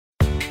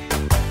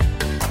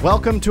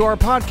Welcome to our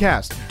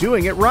podcast,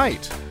 Doing It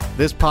Right.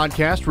 This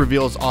podcast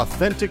reveals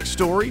authentic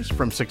stories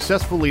from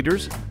successful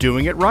leaders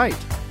doing it right.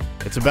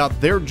 It's about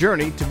their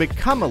journey to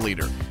become a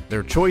leader,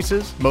 their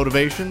choices,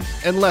 motivations,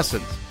 and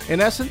lessons.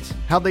 In essence,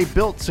 how they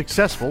built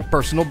successful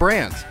personal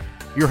brands.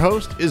 Your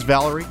host is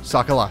Valerie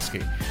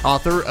Sokolowski,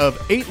 author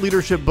of 8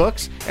 leadership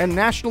books and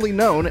nationally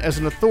known as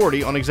an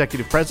authority on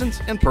executive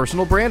presence and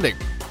personal branding.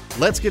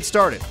 Let's get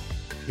started.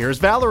 Here's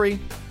Valerie.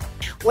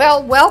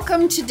 Well,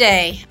 welcome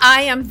today.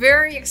 I am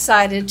very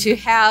excited to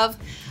have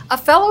a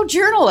fellow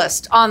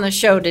journalist on the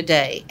show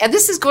today. And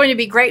this is going to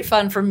be great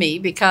fun for me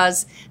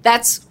because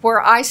that's where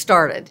I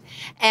started.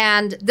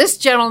 And this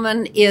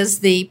gentleman is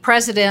the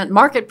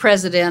market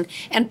president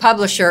and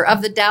publisher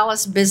of the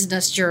Dallas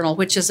Business Journal,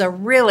 which is a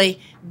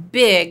really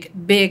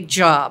big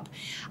job.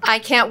 I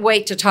can't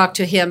wait to talk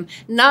to him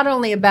not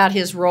only about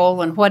his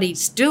role and what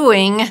he's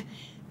doing,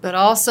 but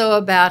also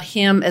about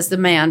him as the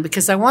man,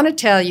 because I want to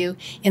tell you,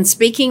 in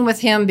speaking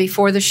with him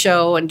before the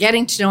show and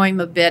getting to know him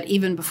a bit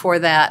even before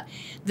that,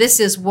 this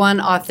is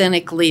one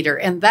authentic leader,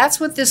 and that's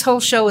what this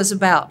whole show is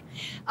about.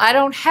 I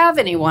don't have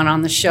anyone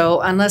on the show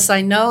unless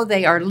I know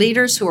they are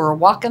leaders who are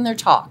walking their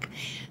talk.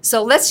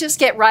 So let's just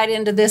get right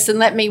into this, and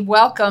let me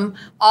welcome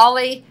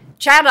Ollie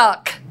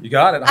Chandhok. You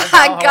got it.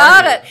 I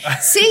got it.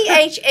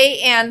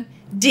 Chandhok.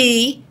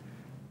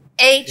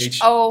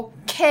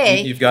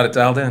 You've got it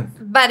dialed in.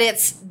 But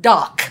it's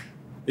Doc.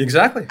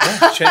 Exactly.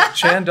 Yeah.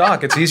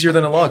 Chandhok. It's easier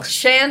than it looks.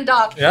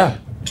 Chandhok. Yeah.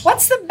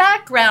 What's the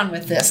background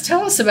with this?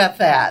 Tell us about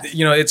that.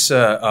 You know, it's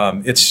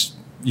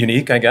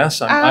unique, I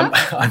guess.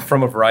 I'm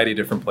from a variety of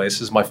different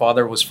places. My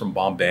father was from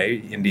Bombay,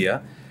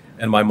 India,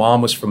 and my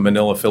mom was from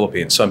Manila,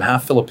 Philippines. So I'm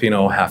half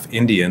Filipino, half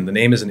Indian. The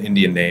name is an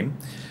Indian name.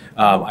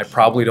 I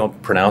probably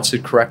don't pronounce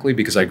it correctly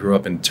because I grew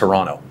up in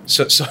Toronto.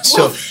 So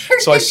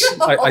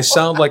I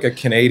sound like a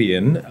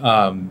Canadian,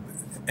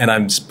 and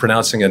I'm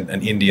pronouncing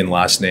an Indian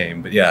last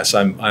name. But yes,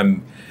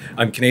 I'm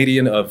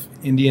Canadian of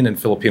Indian and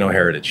Filipino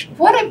heritage.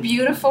 What a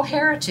beautiful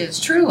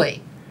heritage,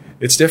 truly.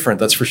 It's different,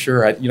 that's for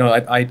sure.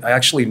 I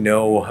actually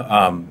know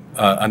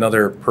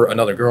another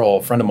girl,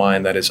 a friend of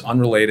mine, that is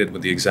unrelated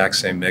with the exact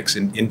same mix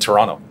in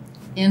Toronto.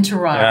 In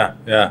Toronto.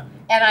 Yeah.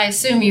 And I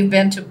assume you've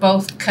been to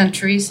both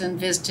countries and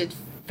visited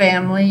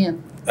family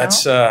and.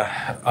 That's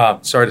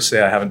sorry to say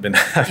I haven't been.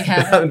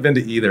 haven't been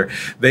to either.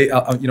 They,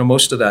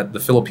 most of the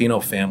Filipino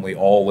family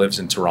all lives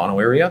in Toronto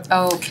area.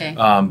 Oh, okay.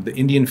 The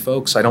Indian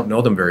folks, I don't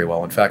know them very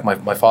well. In fact,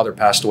 my father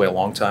passed away a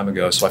long time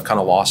ago, so I've kind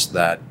of lost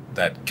that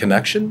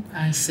connection.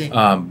 I see.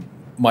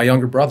 My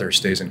younger brother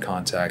stays in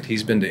contact.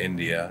 He's been to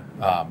India,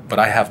 but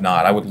I have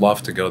not. I would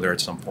love to go there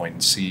at some point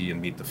and see and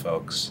meet the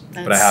folks,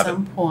 but I haven't. At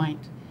some point.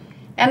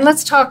 And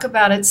let's talk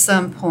about at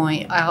some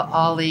point,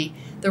 Ollie,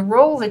 the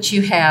role that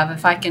you have,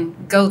 if I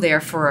can go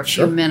there for a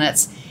few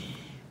minutes.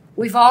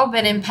 We've all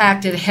been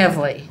impacted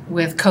heavily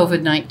with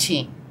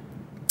COVID-19.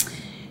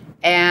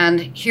 And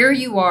here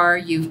you are,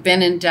 you've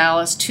been in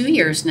Dallas 2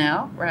 years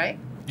now, right?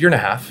 Year and a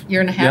half.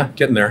 Yeah,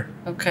 getting there.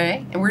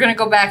 Okay. And we're going to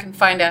go back and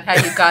find out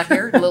how you got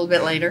here a little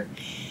bit later.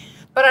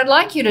 But I'd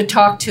like you to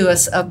talk to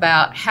us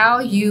about how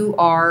you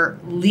are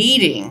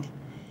leading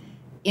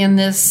in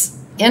this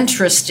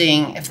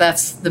interesting, if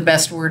that's the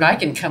best word I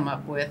can come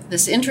up with,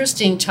 this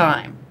interesting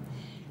time.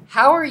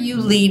 How are you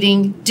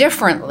leading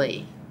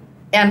differently,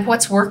 and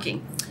what's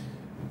working?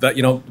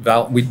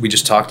 Val, we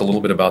just talked a little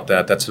bit about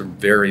that. That's a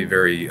very,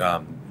 very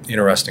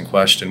interesting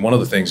question. One of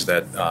the things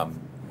that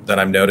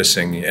I'm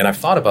noticing, and I've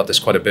thought about this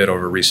quite a bit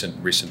over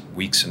recent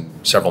weeks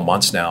and several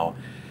months now.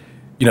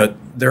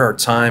 There are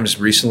times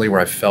recently where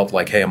I felt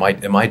like, hey, am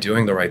I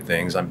doing the right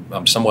things?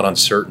 I'm somewhat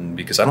uncertain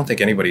because I don't think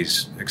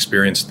anybody's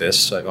experienced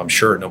this. I'm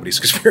sure nobody's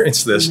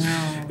experienced this.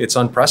 No. It's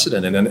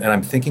unprecedented, and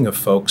I'm thinking of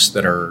folks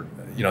that are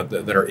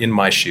that are in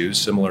my shoes,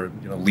 similar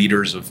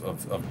leaders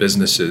of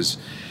businesses,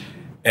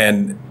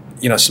 and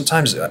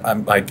sometimes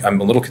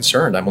I'm a little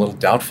concerned. I'm a little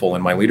doubtful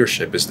in my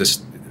leadership.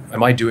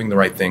 Am I doing the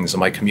right things?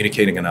 Am I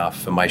communicating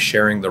enough? Am I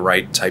sharing the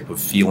right type of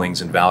feelings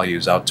and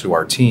values out to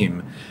our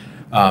team?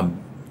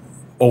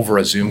 Over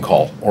a Zoom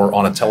call or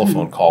on a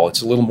telephone call,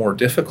 it's a little more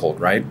difficult,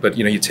 right? But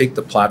you take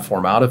the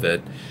platform out of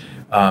it,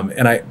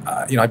 and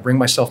I bring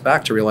myself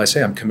back to realize,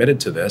 hey, I'm committed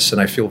to this, and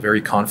I feel very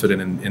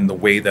confident in the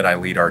way that I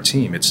lead our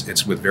team.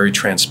 It's with very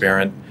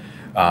transparent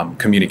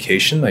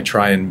communication. I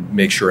try and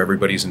make sure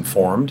everybody's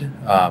informed.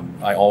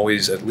 I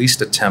always at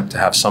least attempt to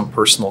have some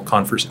personal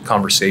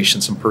conversation,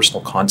 some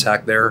personal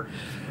contact there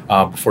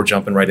before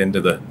jumping right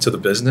into the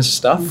business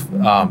stuff.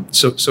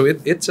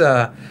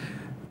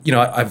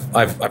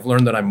 I've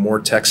learned that I'm more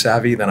tech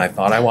savvy than I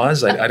thought I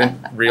was. I didn't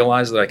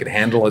realize that I could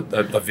handle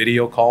a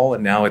video call,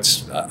 and now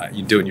it's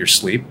you do it in your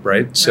sleep,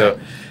 right? So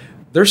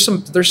there's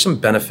some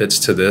benefits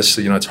to this.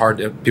 It's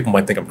hard. People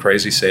might think I'm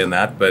crazy saying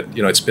that, but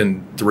it's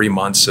been 3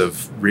 months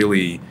of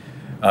really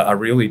a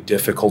really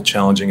difficult,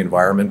 challenging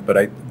environment.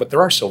 But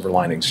there are silver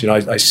linings.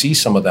 I see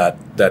some of that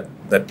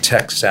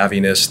tech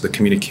savviness. The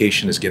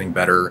communication is getting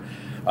better.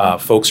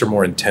 Folks are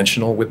more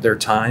intentional with their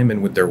time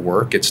and with their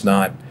work. It's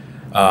not.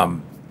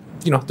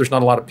 There's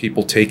not a lot of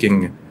people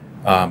taking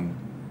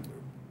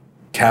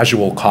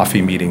casual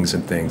coffee meetings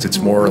and things. It's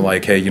more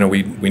like, hey,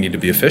 we need to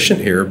be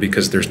efficient here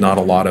because there's not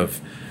a lot of,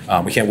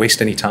 we can't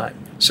waste any time.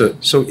 So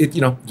it,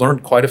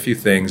 learned quite a few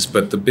things,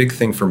 but the big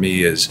thing for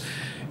me is,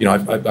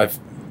 I've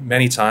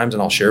many times,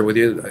 and I'll share with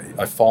you,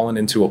 I've fallen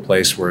into a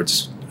place where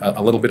it's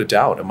a little bit of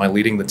doubt. Am I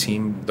leading the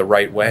team the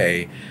right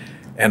way?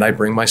 And I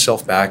bring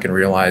myself back and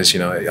realize,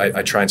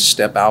 I try and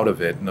step out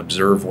of it and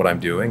observe what I'm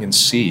doing and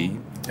see.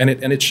 And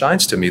it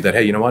shines to me that,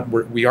 hey, you know what,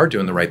 we are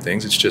doing the right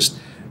things. It's just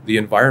the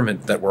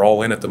environment that we're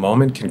all in at the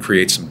moment can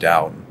create some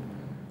doubt.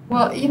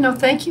 Well,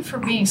 thank you for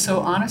being so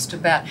honest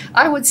about it.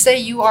 I would say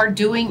you are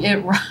doing it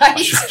right.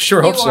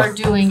 Sure hope so. You are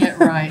doing it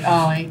right,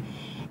 Ollie.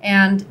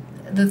 And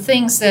the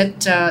things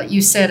that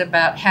you said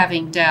about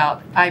having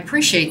doubt, I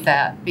appreciate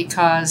that,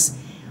 because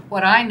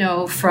what I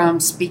know from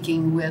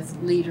speaking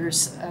with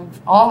leaders of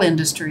all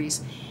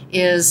industries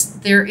is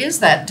there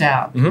is that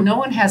doubt. Mm-hmm. No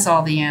one has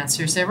all the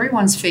answers.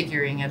 Everyone's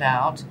figuring it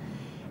out.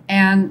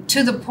 And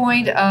to the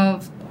point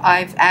of,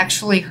 I've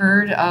actually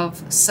heard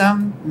of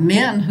some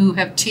men who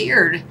have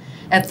teared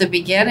at the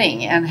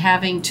beginning and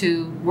having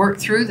to work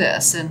through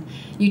this. And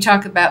you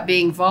talk about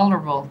being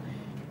vulnerable.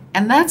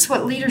 And that's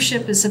what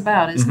leadership is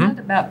about, isn't it?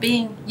 About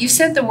being, you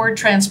said the word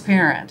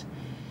transparent.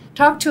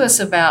 Talk to us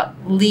about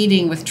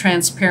leading with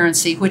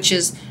transparency, which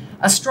is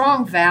a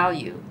strong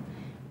value.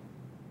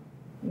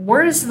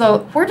 Where does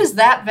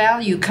that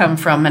value come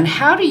from, and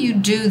how do you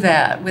do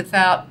that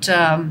without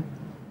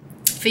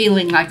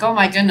feeling like, oh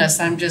my goodness,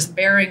 I'm just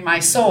bearing my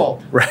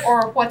soul? Right.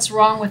 Or what's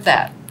wrong with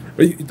that?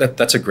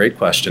 That's a great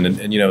question,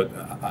 and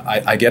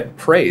I get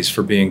praise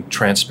for being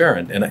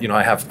transparent, and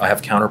I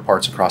have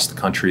counterparts across the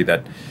country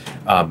that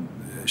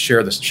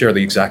share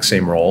the exact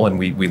same role, and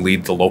we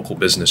lead the local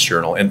business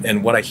journal,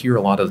 and what I hear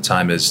a lot of the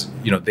time is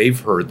they've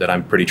heard that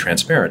I'm pretty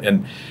transparent,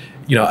 and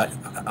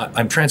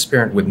I'm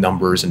transparent with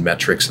numbers and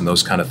metrics and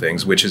those kind of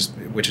things, which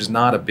is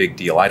not a big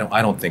deal. I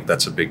don't think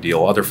that's a big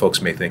deal. Other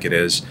folks may think it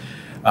is.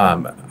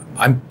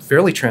 I'm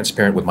fairly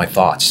transparent with my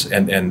thoughts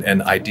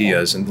and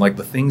ideas, and like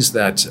the things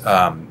that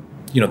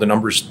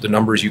the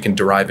numbers, you can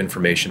derive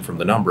information from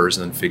the numbers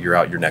and then figure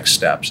out your next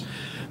steps.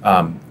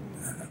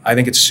 I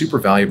think it's super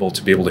valuable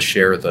to be able to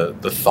share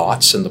the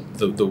thoughts and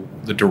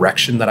the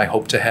direction that I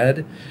hope to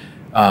head.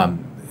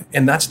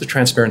 And that's the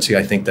transparency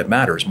I think that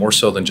matters, more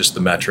so than just the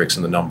metrics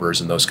and the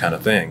numbers and those kind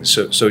of things.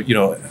 So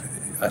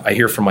I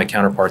hear from my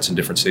counterparts in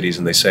different cities,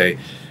 and they say,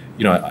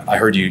 I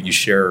heard you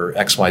share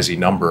XYZ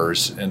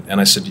numbers,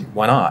 and I said,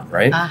 why not,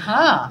 right?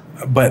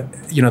 But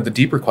the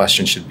deeper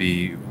question should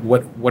be,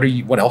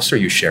 what else are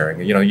you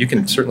sharing? You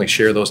can certainly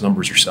share those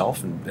numbers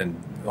yourself,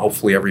 and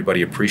hopefully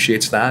everybody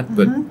appreciates that.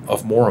 But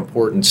of more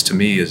importance to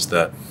me is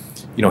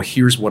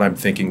here's what I'm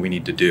thinking we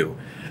need to do.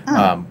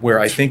 Where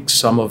I think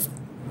some of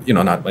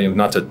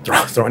not to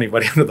throw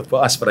anybody under the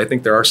bus, but I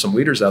think there are some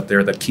leaders out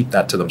there that keep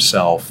that to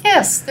themselves.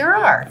 Yes, there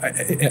are.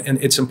 And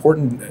it's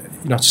important,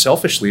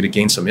 selfishly to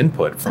gain some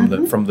input from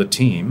the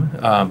team,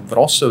 but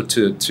also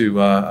to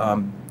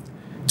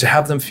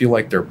have them feel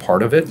like they're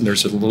part of it, and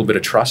there's a little bit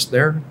of trust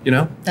there.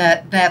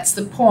 That's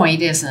the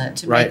point, isn't it?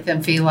 To right. Make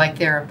them feel like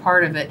they're a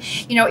part of it.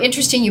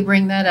 Interesting you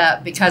bring that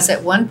up, because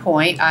at one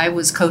point I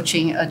was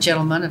coaching a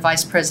gentleman, a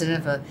vice president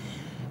of a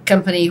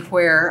company,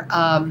 where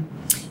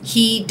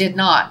he did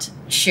not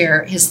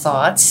share his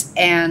thoughts,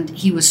 and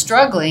he was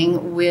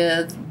struggling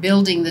with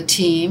building the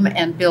team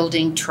and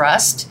building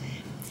trust.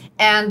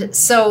 And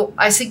so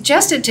I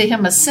suggested to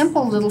him a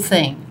simple little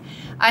thing.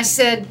 I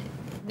said,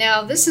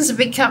 now this is a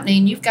big company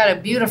and you've got a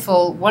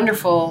beautiful,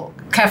 wonderful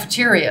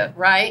cafeteria,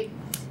 right?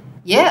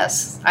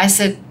 Yes. I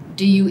said,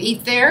 do you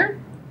eat there?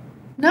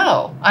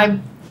 No,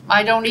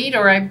 I don't eat,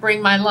 or I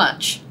bring my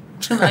lunch.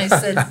 And I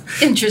said,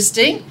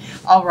 interesting.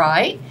 All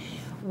right.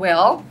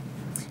 Well,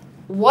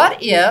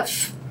 what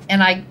if,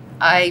 and I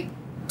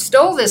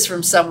stole this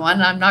from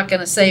someone. I'm not going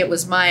to say it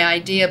was my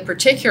idea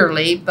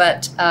particularly,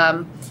 but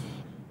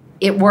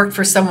it worked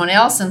for someone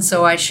else, and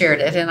so I shared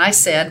it. And I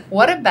said,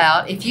 what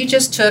about if you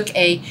just took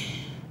a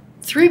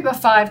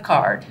 3x5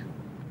 card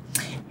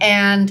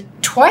and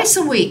twice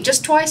a week,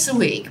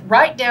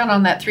 write down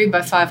on that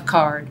 3x5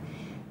 card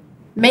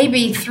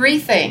maybe 3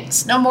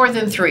 things, no more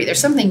than 3. There's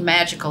something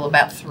magical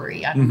about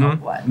 3. I don't know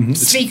what.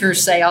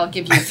 Speakers say, I'll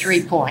give you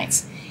 3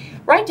 points.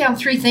 Write down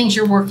 3 things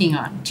you're working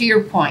on, to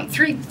your point,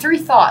 3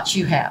 thoughts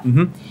you have.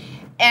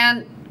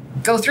 And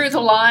go through the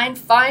line,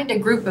 find a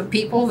group of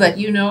people that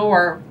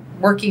are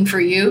working for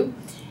you,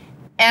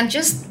 and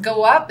just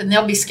go up, and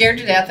they'll be scared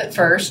to death at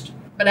first,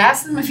 but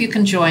ask them if you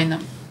can join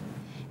them.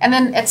 And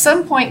then at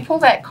some point, pull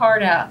that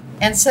card out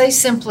and say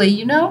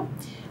simply,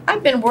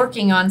 I've been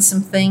working on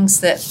some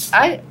things that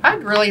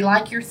I'd really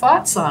like your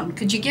thoughts on.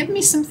 Could you give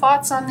me some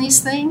thoughts on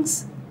these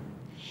things?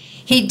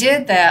 He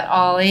did that,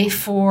 Ollie,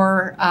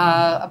 for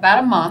about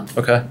a month.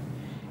 Okay.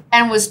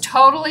 And was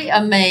totally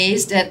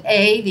amazed at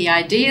A, the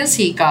ideas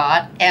he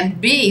got, and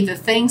B, the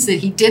things that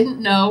he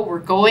didn't know were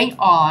going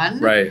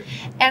on. Right.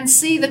 And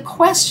C, the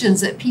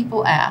questions that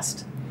people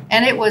asked.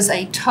 And it was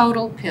a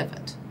total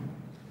pivot.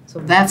 So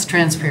that's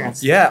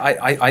transparency. Yeah,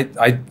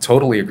 I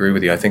totally agree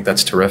with you. I think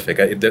that's terrific.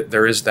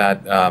 There is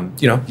that,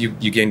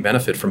 you gain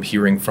benefit from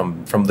hearing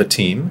from the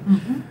team.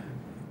 Mm-hmm.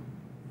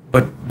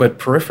 But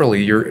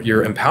peripherally,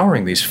 you're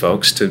empowering these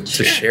folks to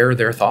share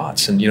their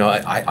thoughts. And,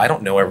 I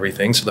don't know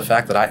everything. So the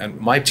fact that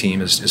my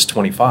team is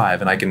 25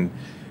 and I can,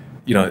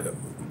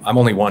 I'm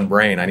only one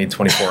brain. I need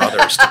 24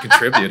 others to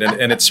contribute.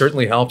 And it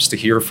certainly helps to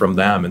hear from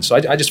them. And so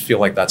I just feel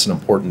like that's an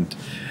important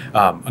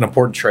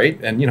trait.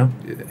 And,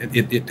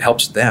 it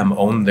helps them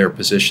own their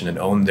position and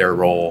own their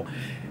role.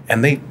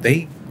 And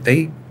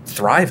they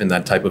thrive in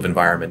that type of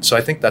environment. So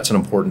I think that's an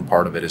important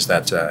part of it is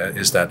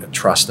that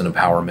trust and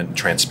empowerment and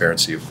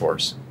transparency, of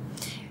course.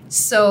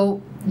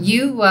 So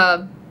you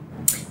are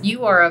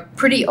a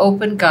pretty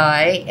open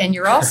guy, and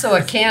you're also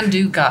a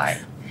can-do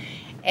guy.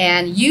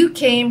 And you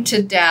came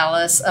to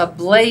Dallas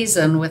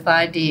ablazing with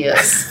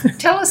ideas.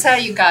 Tell us how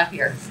you got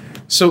here.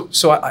 I'm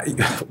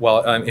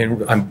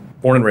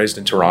born and raised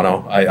in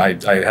Toronto. I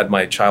had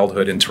my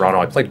childhood in Toronto.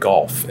 I played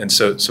golf, and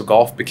so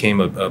golf became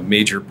a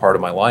major part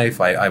of my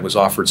life. I was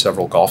offered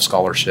several golf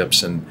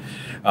scholarships, and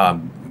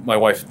my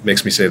wife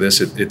makes me say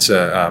this. It's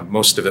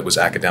most of it was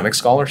academic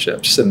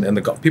scholarships, and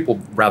the people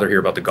rather hear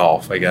about the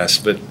golf, I guess.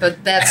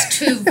 But that's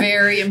two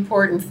very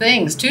important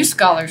things. 2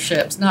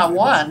 scholarships, not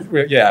one.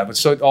 Yeah, but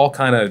so it all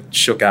kind of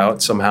shook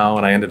out somehow,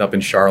 and I ended up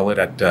in Charlotte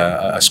at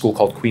a school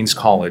called Queen's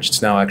College.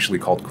 It's now actually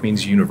called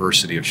Queen's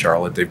University of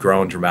Charlotte. They've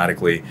grown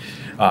dramatically.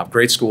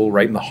 Great school,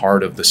 right in the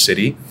heart of the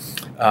city.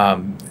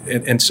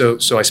 And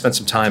so I spent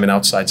some time in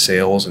outside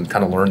sales and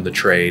kind of learned the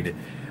trade.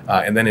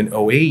 And then in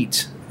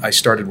 2008, I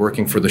started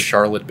working for the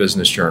Charlotte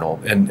Business Journal.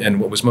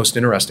 And what was most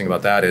interesting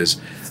about that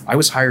is I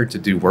was hired to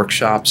do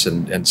workshops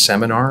and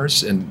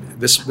seminars. And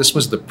this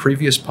was the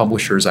previous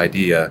publisher's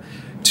idea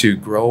to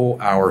grow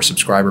our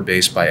subscriber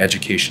base by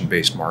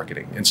education-based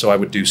marketing. And so I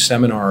would do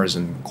seminars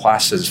and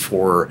classes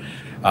for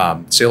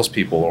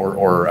salespeople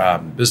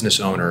or business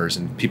owners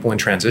and people in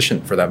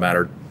transition, for that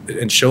matter,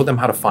 and show them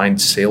how to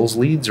find sales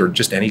leads or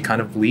just any kind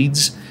of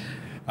leads.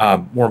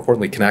 More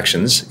importantly,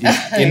 connections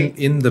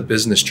in the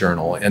business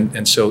journal.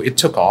 And so it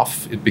took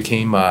off. It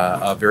became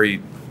a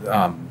very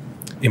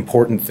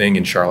important thing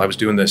in Charlotte. I was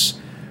doing this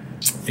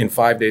in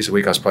 5 days a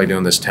week. I was probably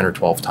doing this 10 or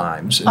 12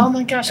 times. And, oh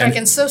my gosh, I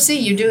can so see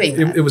you doing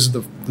that. It was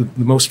the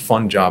most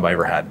fun job I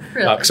ever had,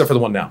 really? Except for the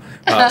one now.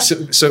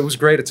 So it was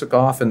great. It took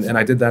off, and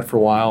I did that for a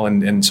while.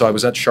 And so I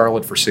was at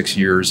Charlotte for 6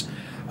 years.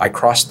 I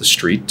crossed the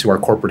street to our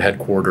corporate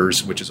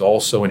headquarters, which is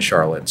also in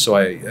Charlotte. So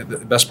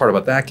the best part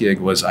about that gig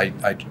was I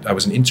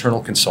was an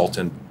internal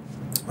consultant,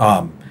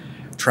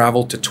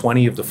 traveled to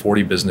 20 of the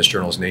 40 business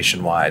journals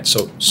nationwide.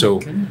 So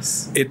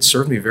it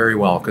served me very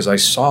well because I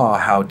saw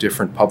how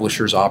different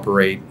publishers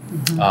operate,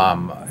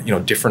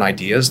 different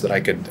ideas that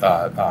I could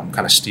kind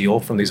of steal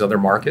from these other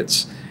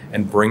markets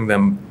and bring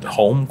them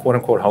home, quote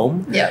unquote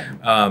home. Yeah.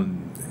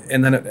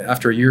 And then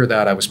after a year of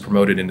that, I was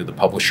promoted into the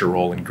publisher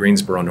role in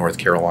Greensboro, North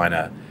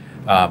Carolina.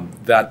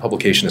 That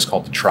publication is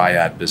called the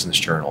Triad Business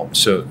Journal.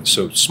 So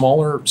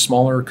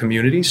smaller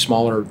community,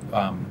 smaller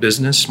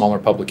business, smaller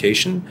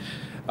publication.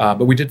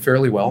 But we did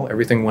fairly well.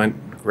 Everything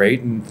went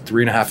great. And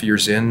 3.5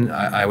 years in,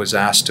 I was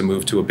asked to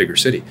move to a bigger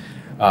city.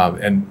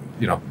 And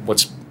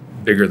what's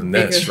bigger than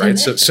this, right?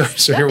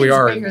 So here we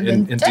are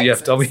in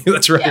DFW.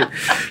 That's right. Yeah.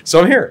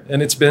 So I'm here,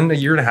 and it's been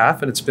 1.5 years,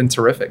 and it's been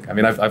terrific. I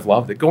mean, I've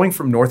loved it. Going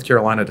from North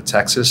Carolina to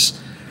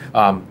Texas,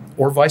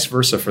 or vice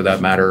versa for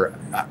that matter,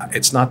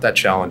 it's not that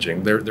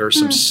challenging. There are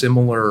some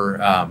similar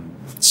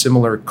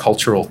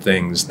cultural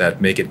things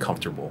that make it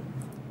comfortable.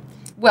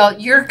 Well,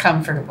 you're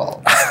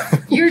comfortable.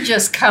 You're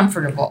just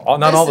comfortable.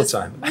 Not all the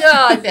time. No,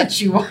 I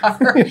bet you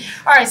are.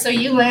 All right, so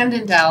you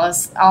landed in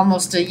Dallas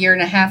almost 1.5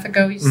 years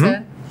ago, you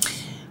said?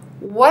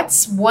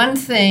 What's one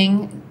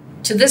thing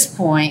to this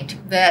point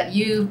that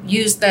you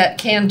used that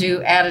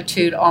can-do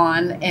attitude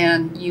on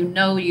and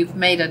you've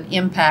made an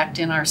impact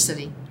in our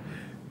city?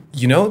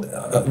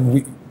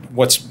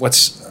 What's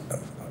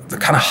the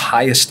kind of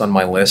highest on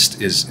my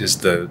list is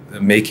the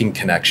making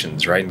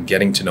connections, right, and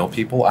getting to know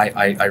people.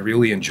 I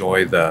really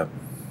enjoy the,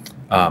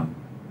 I'm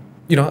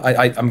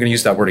going to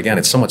use that word again.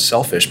 It's somewhat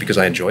selfish because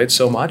I enjoy it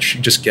so much,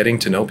 just getting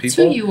to know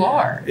people. That's who you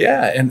are.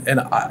 Yeah, and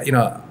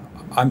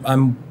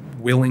I'm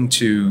willing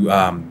to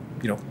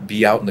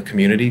be out in the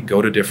community,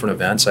 go to different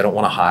events. I don't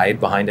want to hide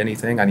behind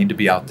anything. I need to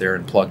be out there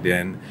and plugged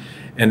in,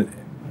 and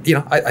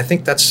I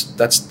think that's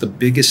the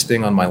biggest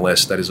thing on my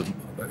list that is of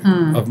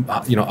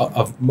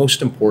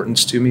most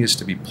importance to me is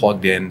to be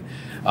plugged in,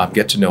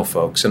 get to know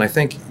folks. And I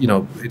think,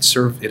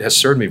 it has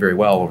served me very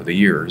well over the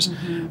years.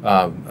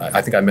 Mm-hmm.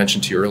 I think I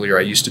mentioned to you earlier,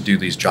 I used to do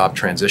these job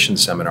transition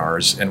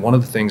seminars. And one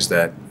of the things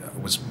that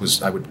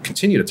was I would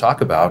continue to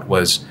talk about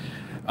was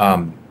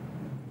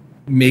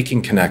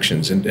making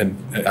connections.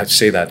 And I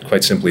say that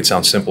quite simply. It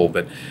sounds simple,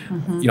 but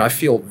I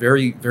feel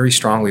very, very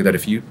strongly that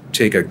if you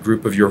take a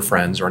group of your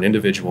friends or an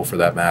individual for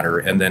that matter,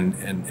 and then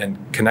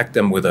and connect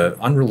them with an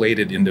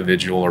unrelated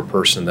individual or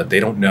person that they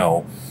don't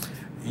know,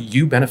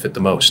 you benefit the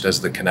most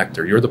as the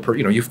connector.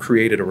 You're you've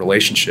created a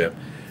relationship,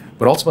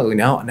 but ultimately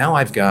now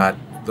I've got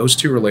those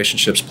two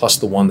relationships plus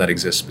the one that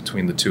exists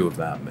between the two of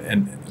them.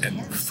 And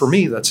for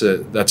me, that's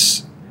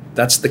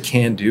the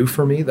can do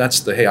for me. That's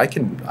the, hey,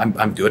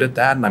 I'm good at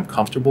that and I'm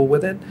comfortable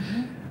with it.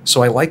 Mm-hmm.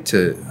 So I like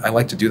to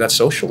do that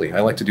socially.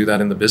 I like to do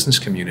that in the business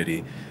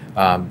community.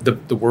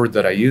 The word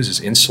that I use is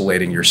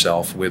insulating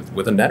yourself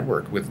with a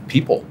network, with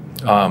people.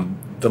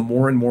 The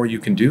more and more you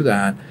can do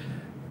that,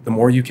 the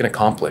more you can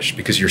accomplish,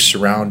 because you're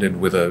surrounded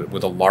with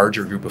a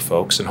larger group of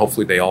folks, and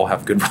hopefully they all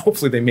have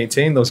hopefully they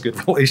maintain those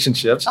good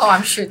relationships. Oh,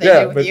 I'm sure they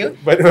do with you.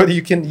 But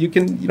you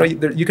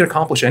can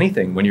accomplish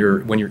anything when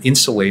you're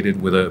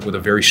insulated with a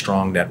very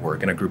strong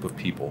network and a group of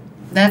people.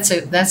 That's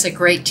a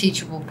great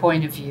teachable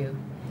point of view,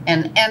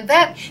 and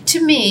that,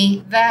 to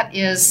me, that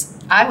is,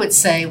 I would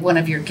say, one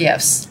of your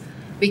gifts.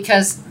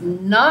 Because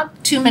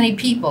not too many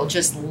people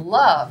just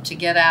love to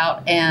get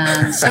out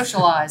and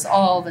socialize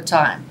all the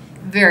time.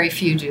 Very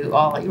few do,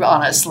 Ollie,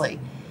 honestly.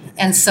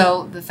 And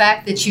so the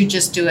fact that you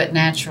just do it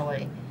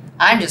naturally,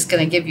 I'm just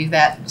going to give you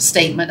that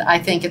statement. I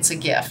think it's a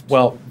gift.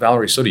 Well,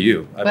 Valerie, so do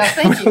you. Well,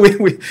 thank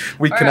you.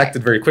 we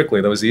connected very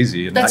quickly. That was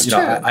easy. And That's true.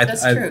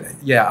 That's true.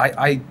 Yeah,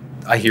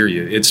 I hear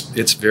you.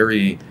 It's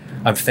very.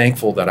 I'm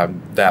thankful that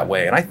I'm that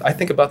way, and I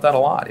think about that a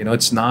lot.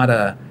 It's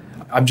not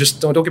I'm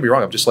just don't get me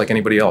wrong. I'm just like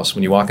anybody else.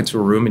 When you walk into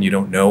a room and you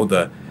don't know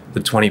the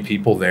 20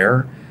 people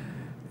there,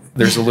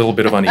 there's a little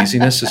bit of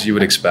uneasiness, as you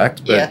would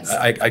expect. But yes.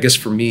 I guess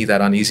for me,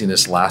 that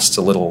uneasiness lasts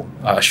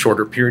a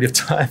shorter period of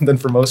time than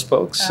for most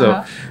folks.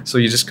 Uh-huh. So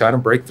you just kind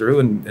of break through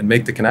and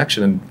make the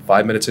connection. And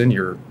 5 minutes in,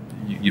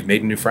 you've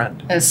made a new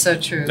friend. That's so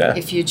true. Yeah.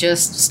 If you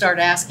just start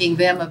asking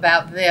them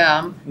about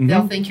them, mm-hmm.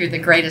 they'll think you're the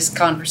greatest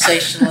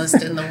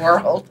conversationalist in the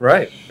world.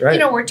 Right.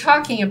 We're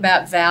talking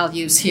about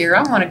values here.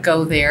 I want to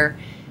go there.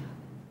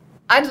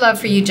 I'd love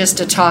for you just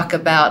to talk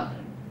about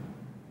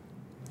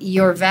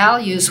your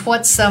values.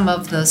 What's some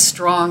of the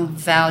strong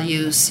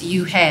values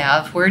you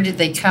have? Where did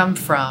they come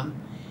from?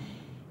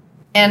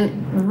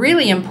 And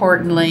really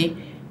importantly,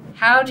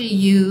 how do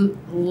you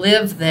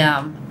live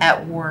them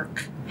at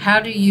work?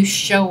 How do you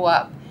show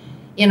up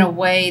in a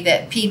way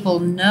that people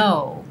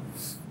know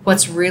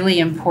what's really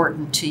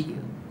important to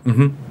you?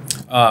 Mm-hmm.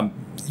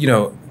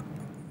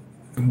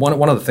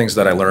 One of the things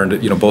that I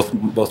learned,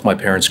 both my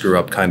parents grew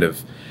up kind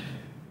of.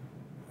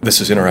 This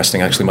is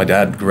interesting. Actually, my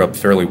dad grew up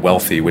fairly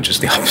wealthy, which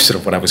is the opposite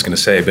of what I was going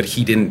to say. But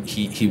he didn't.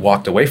 He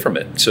walked away from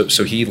it.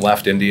 So he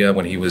left India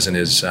when he was in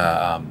his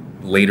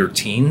later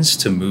teens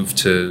to move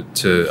to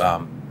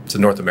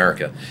North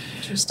America.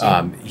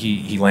 Interesting.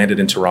 He landed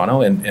in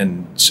Toronto,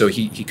 and so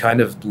he kind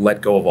of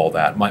let go of all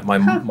that. My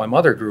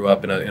mother grew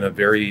up in a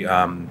very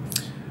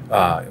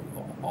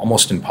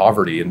almost in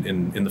poverty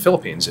in the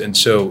Philippines, and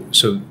so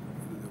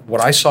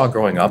what I saw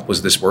growing up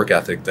was this work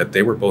ethic that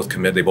they were both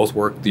committed. They both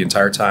worked the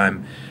entire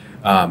time.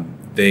 My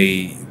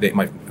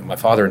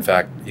father, in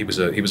fact, he was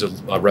a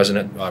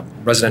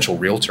residential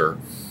realtor.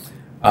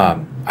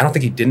 I don't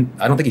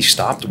think he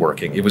stopped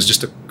working. It was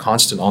just a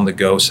constant on the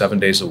go, 7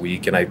 days a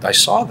week, and I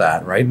saw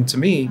that, right. And to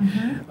me,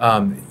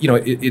 mm-hmm.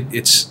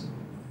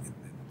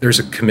 There's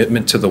a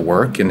commitment to the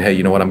work, and hey,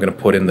 you know what, I'm going to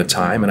put in the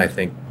time, and I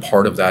think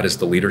part of that is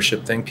the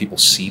leadership thing. People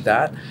see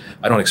that.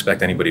 I don't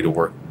expect anybody to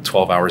work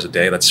 12 hours a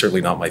day. That's certainly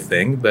not my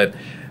thing, but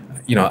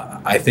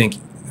I think.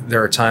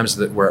 There are times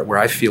where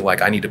I feel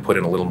like I need to put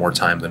in a little more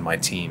time than my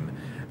team.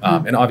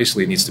 And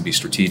obviously it needs to be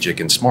strategic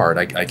and smart.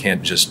 I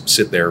can't just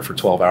sit there for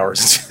 12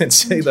 hours and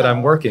say that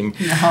I'm working.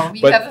 No,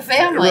 you have a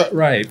family.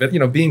 Right. But,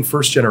 being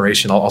first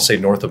generation, I'll say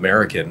North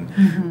American,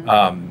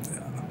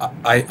 mm-hmm.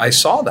 I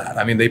saw that.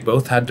 I mean, they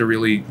both had to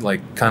really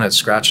kind of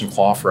scratch and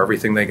claw for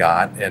everything they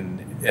got.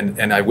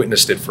 And I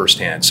witnessed it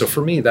firsthand. So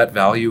for me, that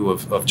value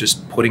of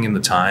just putting in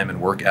the time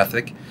and work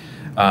ethic,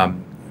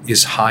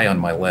 is high on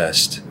my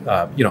list.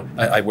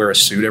 I wear a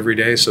suit every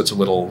day, so it's a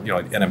little,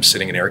 and I'm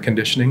sitting in air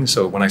conditioning.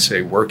 So when I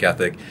say work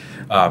ethic,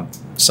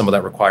 some of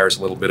that requires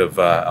a little bit of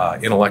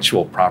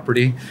intellectual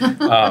property.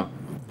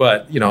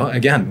 But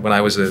again, when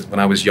I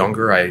was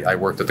younger, I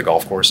worked at the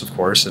golf course, of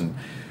course, and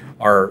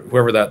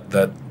whoever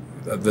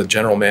the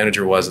general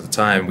manager was at the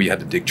time, we had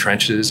to dig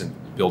trenches and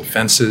build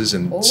fences,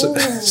 and so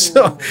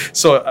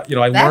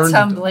I that's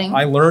humbling.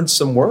 I learned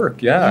some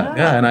work, yeah,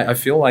 and I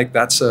feel like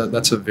that's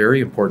a very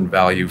important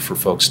value for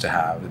folks to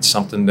have. It's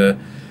something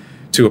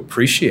to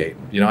appreciate.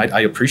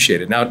 I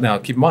appreciate it. Now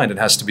keep in mind, it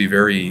has to be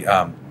very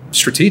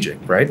strategic,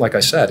 right? Like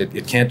I said,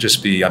 it can't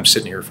just be I'm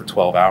sitting here for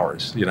 12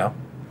 hours.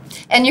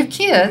 And your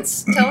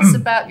kids, tell us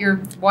about your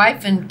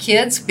wife and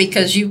kids,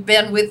 because you've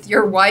been with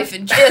your wife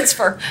and kids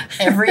for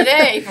every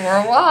day for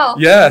a while.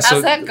 Yeah.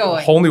 How's that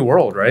going? Whole new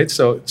world, right?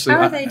 So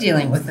how are they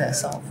dealing with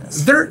all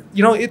this? They're,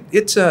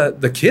 it's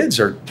the kids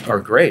are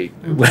great.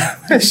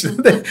 Mm-hmm.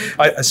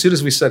 As soon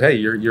as we said, hey,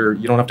 you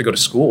don't have to go to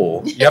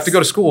school. Yes. You have to go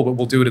to school, but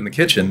we'll do it in the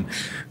kitchen.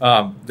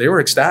 They were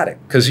ecstatic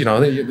because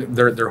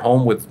they're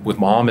home with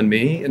mom and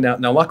me. And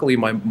now luckily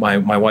my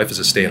wife is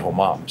a stay-at-home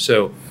mom,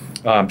 so.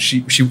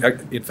 She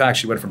in fact,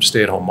 she went from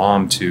stay-at-home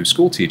mom to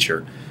school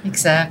teacher.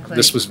 Exactly.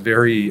 This was a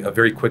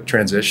very quick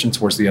transition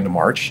towards the end of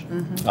March.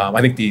 Mm-hmm.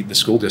 I think the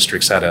school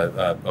districts had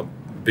a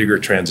bigger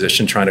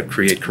transition, trying to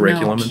create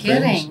curriculum no and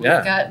kidding. things.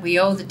 Yeah, We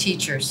owe the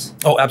teachers.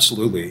 Oh,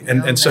 absolutely.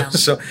 And so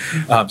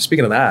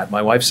speaking of that,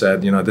 my wife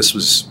said, this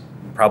was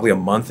probably a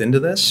month into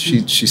this.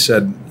 She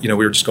said, we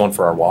were just going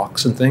for our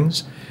walks and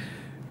things.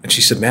 And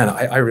she said, man,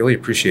 I really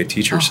appreciate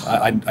teachers. Oh.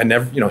 I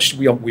never,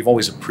 we've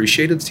always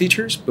appreciated the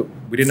teachers, but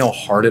we didn't know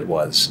how hard it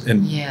was.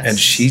 And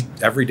she,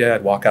 every day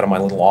I'd walk out of my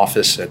little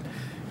office at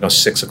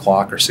 6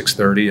 o'clock or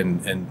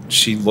 6:30, and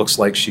she looks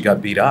like she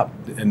got beat up.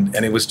 And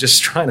it was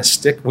just trying to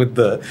stick with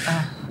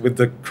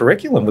the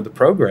curriculum, with the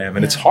program.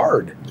 And it's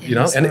hard,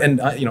 and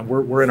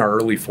we're in our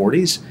early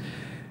 40s.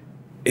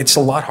 It's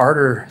a lot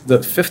harder. The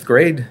 5th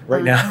grade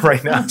right now,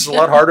 it's a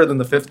lot harder than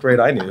the 5th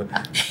grade I knew.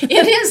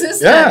 It is,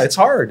 isn't it? Yeah, it's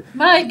hard.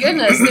 My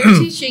goodness, they're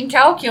teaching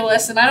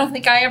calculus, and I don't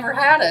think I ever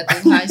had it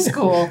in high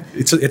school.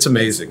 It's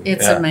amazing.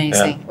 It's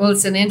amazing. Yeah. Well,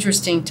 it's an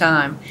interesting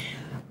time.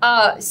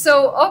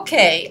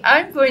 Okay,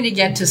 I'm going to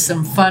get to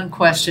some fun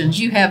questions.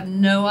 You have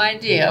no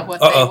idea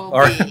what they will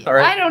be. All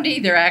right. I don't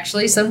either,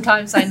 actually.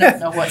 Sometimes I don't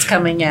know what's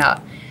coming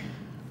out.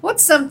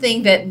 What's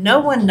something that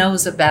no one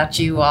knows about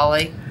you,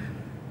 Ollie?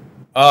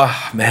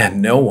 Man,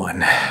 no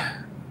one.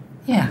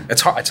 Yeah. It's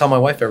hard. I tell my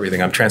wife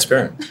everything. I'm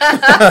transparent.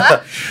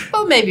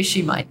 Well, maybe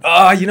she might.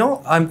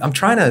 I'm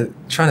trying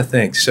to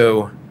think.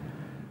 So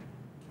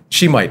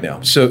she might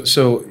know. So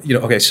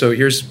okay, so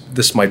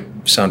this might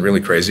sound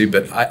really crazy,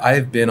 but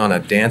I've been on a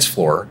dance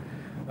floor,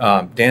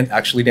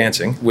 actually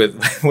dancing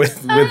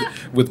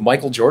with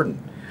Michael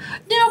Jordan.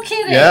 No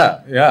kidding.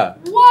 Yeah.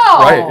 Wow.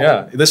 Right.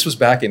 Yeah. This was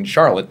back in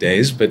Charlotte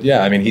days, but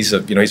yeah, I mean, he's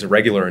a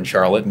regular in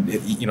Charlotte,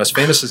 and as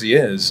famous as he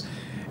is,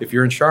 if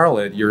you're in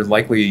Charlotte, you're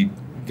likely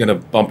going to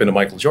bump into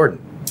Michael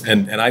Jordan.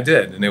 And I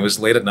did. And it was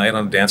late at night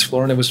on the dance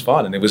floor, and it was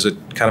fun. And it was a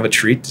kind of a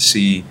treat to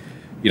see,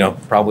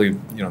 probably,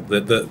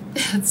 the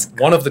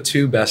one of the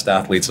 2 best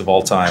athletes of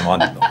all time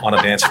on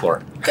a dance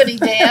floor. Could he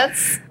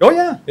dance? Oh,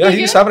 yeah. Yeah,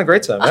 he was having a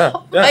great time. Yeah.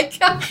 Oh, my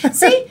God.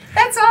 See,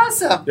 that's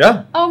awesome.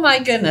 Yeah. Oh, my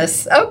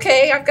goodness.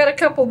 Okay, I've got a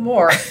couple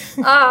more.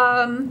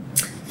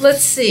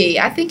 Let's see.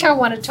 I think I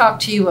want to talk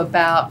to you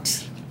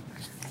about...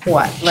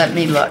 What? Let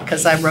me look,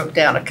 because I wrote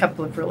down a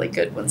couple of really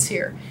good ones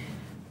here.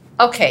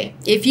 Okay,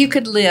 if you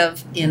could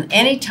live in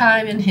any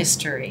time in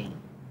history,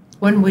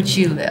 when would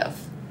you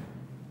live?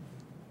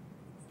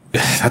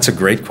 That's a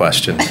great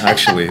question,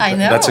 actually. I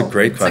know. That's a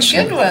great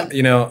question. It's a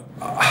good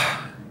one.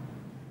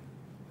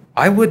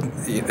 I would...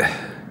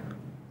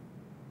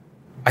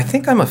 I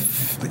think I'm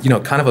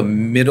kind of a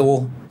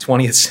middle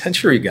 20th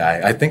century guy.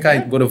 I think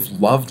I would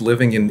have loved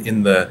living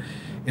in the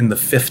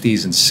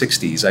 50s and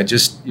 60s. I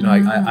just,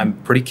 I'm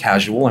pretty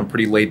casual. I'm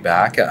pretty laid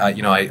back.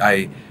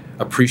 I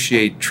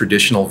appreciate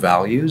traditional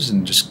values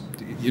and just,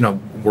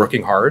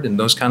 working hard and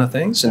those kind of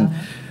things. And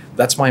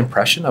that's my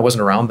impression. I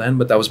wasn't around then,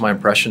 but that was my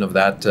impression of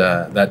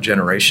that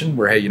generation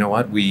where, hey, you know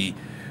what? We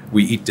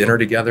eat dinner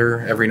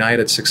together every night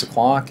at 6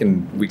 o'clock,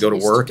 and we go to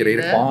work at 8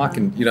 o'clock.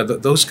 And,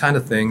 those kind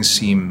of things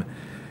seem,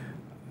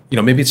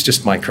 maybe it's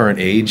just my current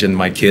age and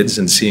my kids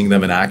and seeing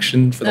them in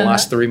action for the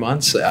last 3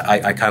 months.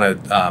 I kind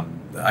of...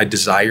 I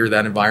desire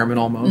that environment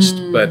almost,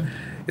 but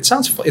it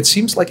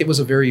seems like it was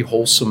a very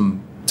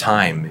wholesome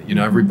time.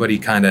 Everybody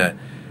kind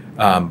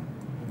of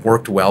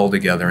worked well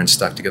together and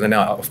stuck together.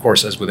 Now, of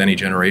course, as with any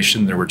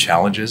generation, there were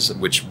challenges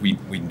which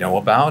we know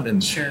about,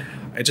 and sure.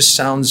 It just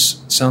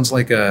sounds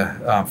like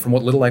from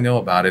what little I know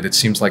about it, it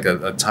seems like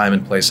a time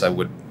and place I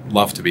would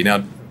love to be.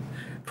 Now,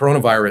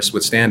 coronavirus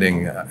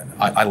witstanding,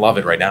 I love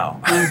it right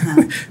now.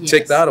 Mm-hmm.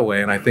 Take that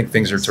away, and I think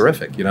things are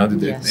terrific.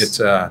 Yes.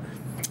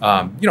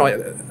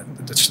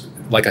 It's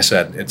like I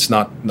said, it's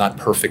not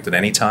perfect at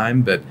any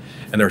time, and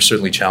there are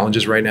certainly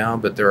challenges right now,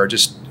 but there are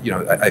just,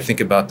 I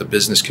think about the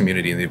business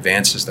community and the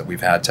advances that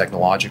we've had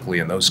technologically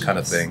and those kind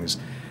of things.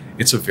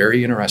 It's a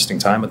very interesting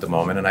time at the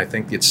moment, and I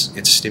think it's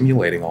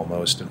stimulating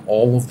almost in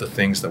all of the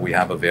things that we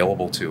have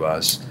available to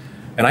us,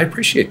 and I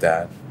appreciate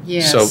that.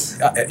 Yes. So,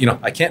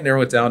 I can't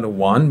narrow it down to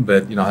one,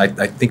 but,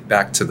 I think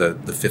back to the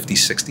 50s,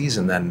 60s,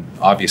 and then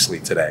obviously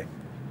today.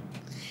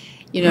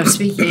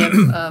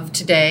 Speaking of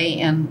today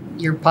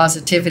and your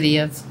positivity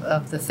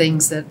of the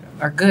things that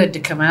are good to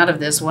come out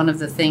of this, one of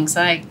the things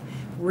I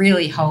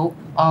really hope,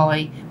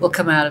 Ollie, will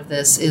come out of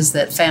this is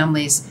that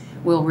families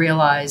will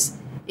realize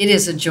it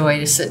is a joy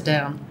to sit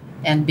down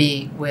and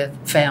be with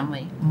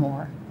family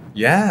more.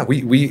 Yeah,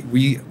 we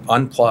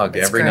unplug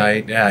every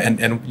night. Yeah,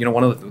 and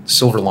one of the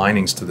silver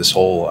linings to this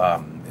whole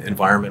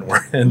environment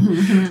we're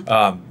in,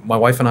 my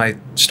wife and I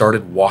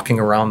started walking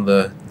around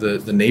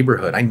the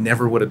neighborhood. I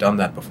never would have done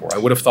that before. I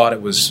would have thought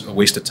it was a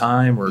waste of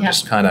time or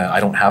just kind of I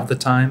don't have the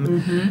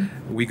time.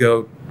 We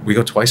go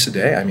twice a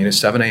day. I mean, at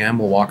 7 a.m.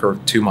 we'll walk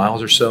 2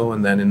 miles or so,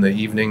 and then in the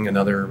evening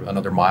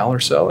another mile or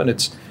so, and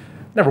it's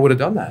never would have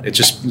done that. It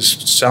just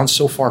sounds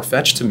so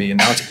far-fetched to me, and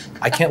now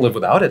I can't live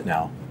without it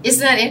now. Isn't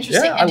that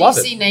interesting? Yeah, and do you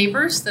see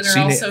neighbors that are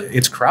also...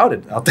 It's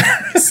crowded out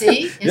there.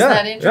 See? Isn't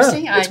that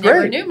interesting? Yeah, I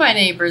never knew my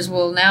neighbors.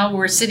 Well, now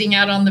we're sitting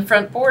out on the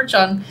front porch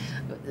on,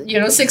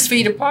 6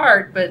 feet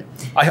apart, but...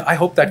 I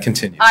hope that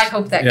continues. I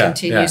hope that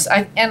continues.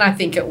 Yeah. I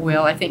think it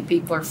will. I think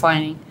people are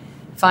finding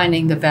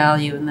the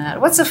value in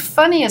that. What's the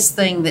funniest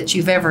thing that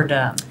you've ever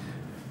done?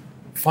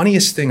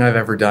 funniest thing I've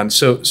ever done.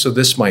 So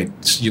this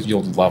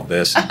you'll love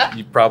this.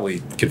 You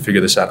probably could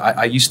figure this out.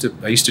 I used to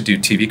do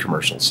TV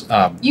commercials.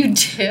 You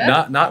did?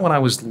 Not when I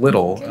was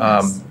little.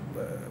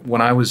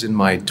 When I was in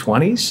my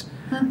 20s,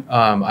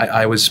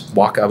 I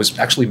was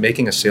actually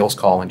making a sales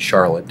call in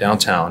Charlotte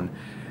downtown,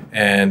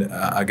 and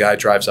a guy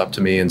drives up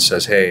to me and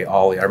says, "Hey,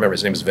 Ollie," I remember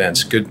his name is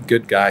Vince.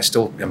 Good guy.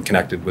 Still am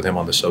connected with him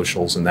on the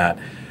socials and that.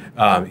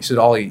 He said,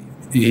 "Ollie,"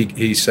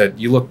 he said,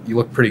 "You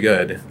look pretty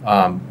good.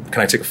 Can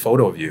I take a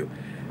photo of you?"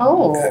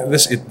 Oh,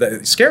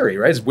 it's scary,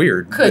 right? It's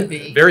weird. Could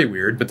be very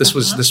weird. But this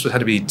had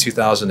to be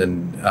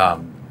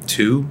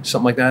 2002,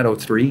 something like that,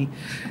 03.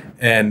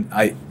 And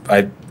I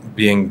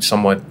being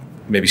somewhat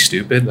maybe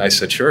stupid, I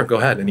said, "Sure, go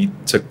ahead." And he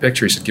took a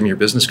picture. He said, "Give me your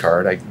business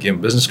card." I gave him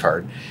a business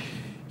card.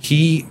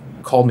 He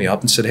called me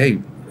up and said, "Hey,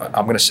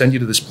 I'm going to send you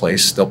to this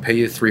place. They'll pay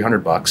you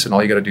 $300, and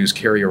all you got to do is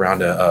carry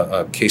around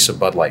a case of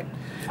Bud Light."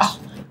 Oh.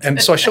 And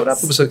so I showed up.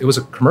 It was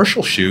a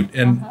commercial shoot,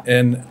 and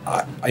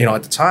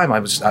at the time I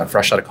was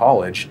fresh out of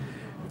college.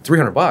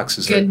 $300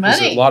 is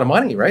a lot of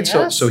money, right?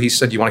 Yes. So he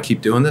said, "You want to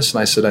keep doing this?" And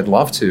I said, "I'd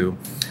love to."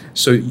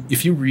 So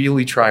if you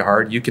really try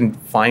hard, you can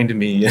find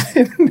me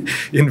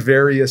in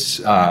various.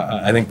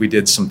 I think we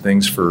did some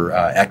things for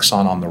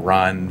Exxon on the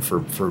Run,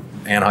 for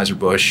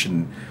Anheuser-Busch,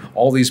 and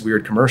all these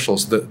weird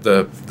commercials.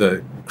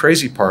 The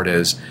crazy part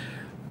is,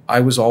 I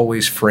was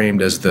always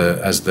framed as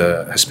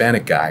the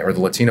Hispanic guy or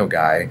the Latino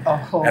guy,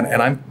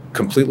 and I'm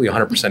completely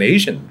 100%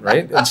 Asian,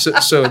 right? And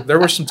so there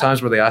were some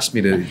times where they asked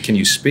me "Can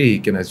you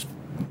speak?" And it's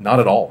not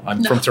at all.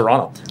 I'm from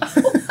Toronto.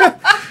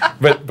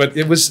 But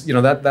it was,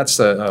 that's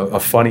a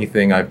funny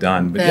thing I've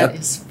done. But that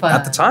is fun.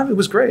 At the time, it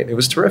was great. It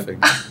was terrific.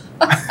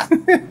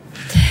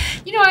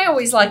 I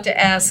always like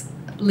to ask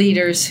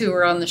leaders who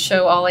are on the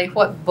show, Ollie,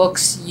 what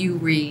books you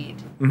read.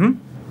 Mm-hmm.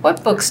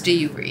 What books do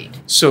you read?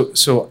 So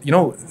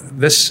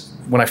this,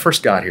 when I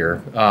first got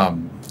here,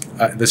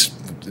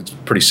 it's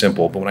pretty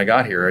simple. But when I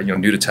got here,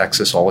 new to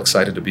Texas, all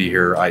excited to be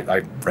here,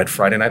 I read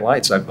Friday Night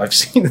Lights. I've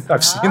seen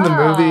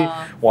the movie,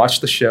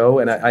 watched the show,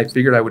 and I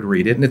figured I would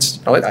read it. And it's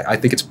I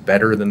think it's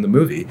better than the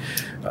movie.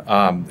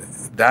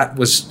 That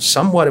was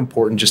somewhat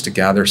important just to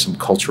gather some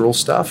cultural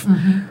stuff.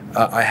 Mm-hmm.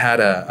 I had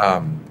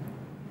a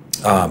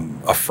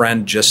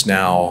friend just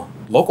now,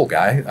 local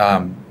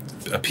guy,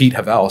 Pete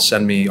Havel,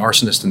 send me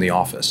Arsonist in the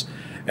Office,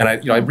 and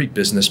I read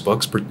business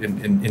books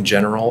in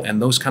general,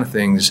 and those kind of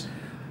things.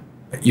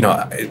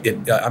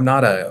 I'm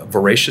not a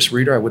voracious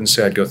reader. I wouldn't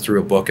say I'd go through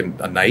a book in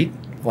a night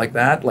like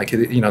that. Like,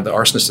 the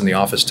Arsonist in the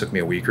Office took me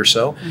a week or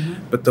so. Mm-hmm.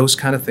 But those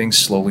kind of things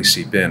slowly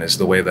seep in is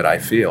the way that I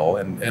feel.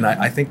 And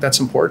I think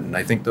that's important.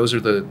 I think those are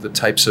the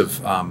types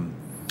of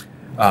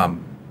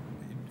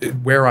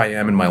where I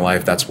am in my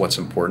life, that's what's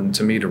important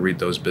to me, to read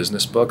those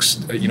business books.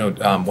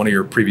 One of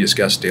your previous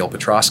guests, Dale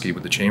Petrosky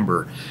with the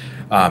Chamber,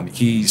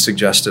 he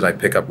suggested I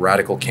pick up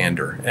Radical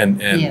Candor, and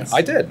yes.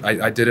 I did.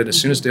 I did it as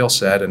soon as Dale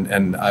said,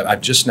 and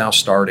I'm just now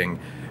starting,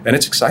 and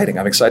it's exciting.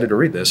 I'm excited to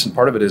read this, and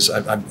part of it is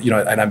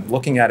I'm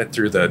looking at it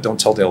through don't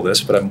tell Dale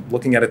this, but I'm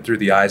looking at it through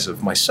the eyes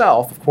of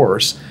myself, of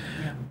course,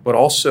 but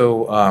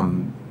also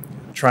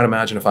trying to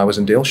imagine if I was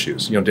in Dale's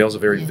shoes. Dale's a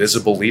very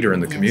visible leader in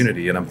the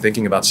community, and I'm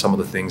thinking about some of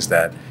the things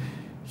that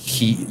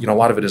he, a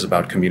lot of it is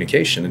about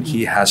communication, and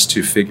he has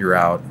to figure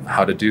out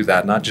how to do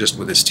that, not just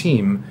with his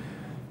team,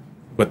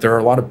 but there are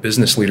a lot of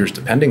business leaders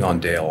depending on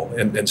Dale.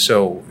 And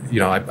so,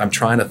 I'm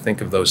trying to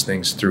think of those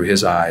things through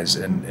his eyes,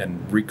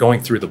 and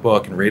going through the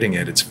book and reading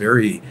it, it's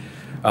very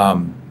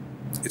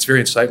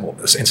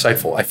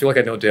insightful. I feel like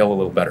I know Dale a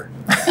little better.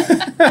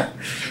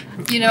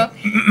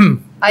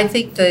 I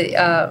think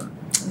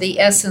the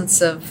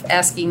essence of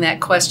asking that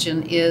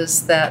question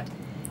is that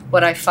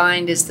what I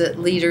find is that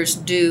leaders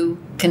do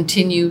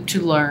continue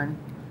to learn.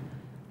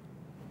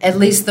 At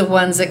least the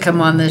ones that come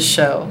on this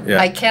show. Yeah.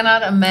 I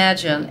cannot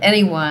imagine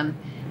anyone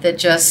that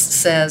just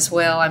says,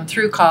 well, I'm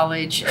through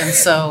college, and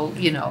so,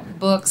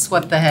 books,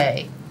 what the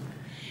hey.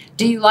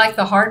 Do you like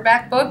the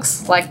hardback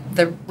books, like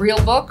the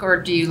real book, or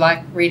do you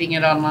like reading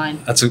it online?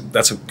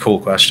 That's a cool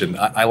question.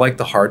 I like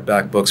the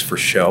hardback books for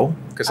show,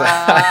 because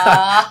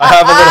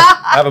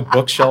I have a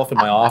bookshelf in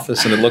my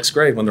office, and it looks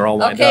great when they're all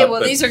lined up. Okay,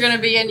 well, these are going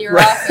to be in your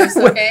office,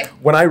 okay?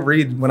 When I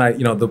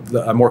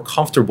I'm more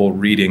comfortable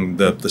reading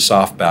the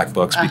softback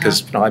books,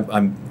 because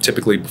I'm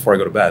typically before I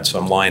go to bed, so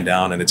I'm lying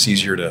down, and it's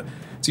easier to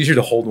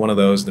hold one of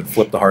those than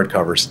flip the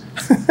hardcovers.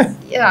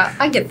 Yeah,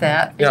 I get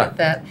that. I get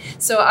that.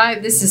 So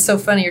this is so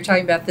funny you're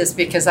talking about this,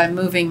 because I'm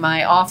moving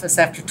my office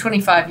after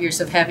 25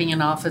 years of having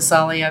an office,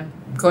 Ollie. I'm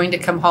going to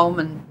come home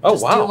and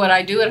do what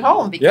I do at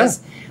home,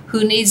 because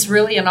who needs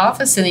really an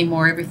office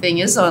anymore? Everything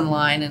is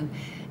online,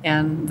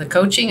 and the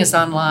coaching is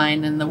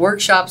online, and the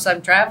workshops,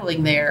 I'm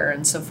traveling there,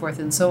 and so forth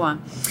and so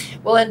on.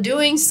 Well, in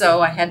doing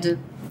so, I had to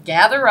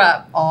gather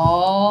up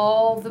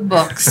all the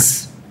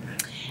books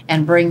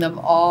and bring them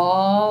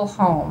all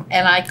home,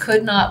 and I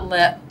could not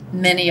let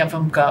many of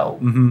them go.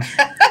 Mm-hmm.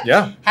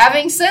 Yeah.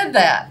 Having said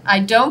that, I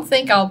don't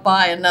think I'll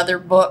buy another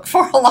book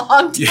for a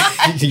long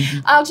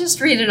time. I'll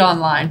just read it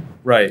online.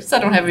 Right. Because I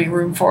don't have any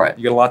room for it.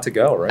 You got a lot to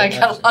go, right? I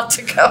got a lot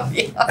to go,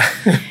 yeah.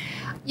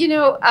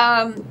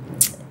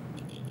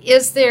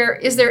 is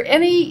there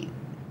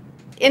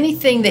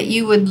anything that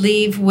you would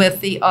leave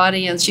with the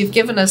audience? You've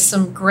given us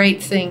some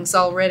great things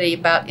already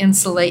about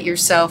insulate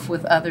yourself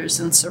with others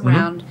and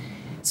surround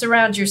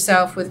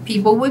yourself with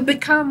people. We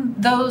become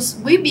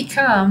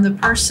the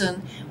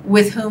person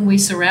with whom we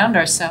surround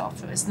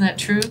ourselves. Isn't that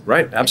true?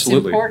 Right,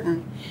 absolutely. It's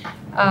important.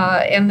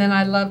 And then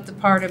I love the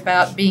part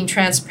about being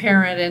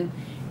transparent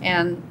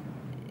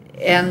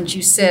and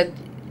you said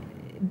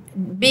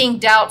being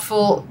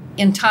doubtful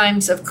in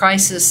times of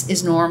crisis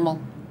is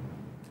normal.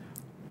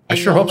 I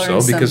sure hope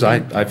so, because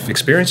I've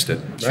experienced it.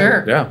 Right?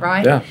 Sure. Yeah.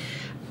 Right. Yeah.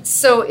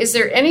 So is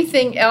there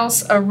anything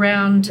else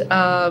around,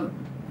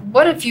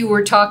 what if you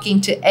were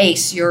talking to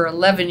Ace, your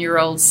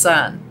 11-year-old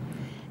son,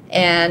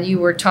 and you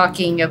were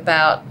talking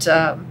about,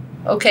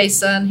 okay,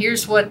 son,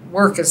 here's what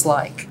work is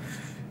like.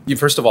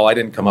 First of all, I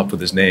didn't come up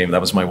with his name.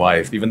 That was my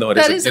wife, even though it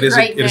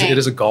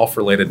is a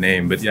golf-related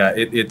name. But yeah,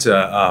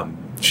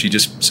 she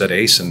just said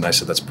Ace, and I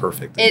said that's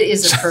perfect. It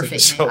is a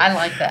perfect name. I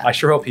like that. I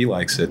sure hope he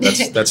likes it.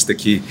 That's the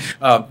key.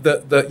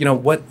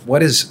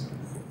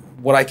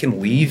 What I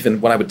can leave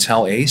and what I would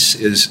tell Ace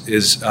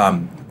is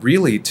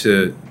really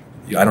to,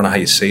 I don't know how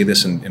you say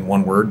this in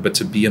one word, but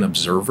to be an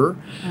observer.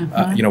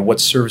 Mm-hmm.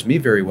 What serves me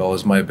very well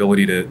is my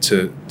ability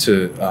to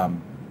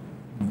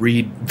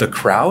read the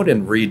crowd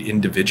and read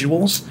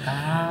individuals.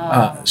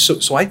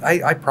 So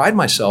I pride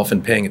myself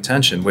in paying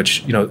attention,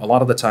 which a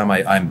lot of the time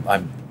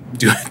I'm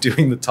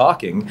doing the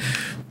talking,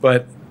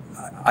 but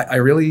I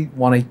really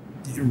want to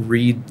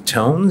read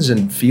tones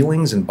and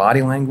feelings and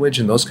body language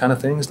and those kind of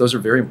things. Those are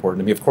very important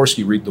to me. Of course,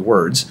 you read the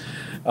words.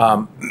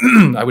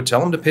 I would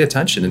tell them to pay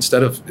attention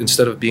instead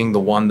of being the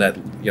one that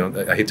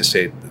I hate to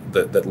say it,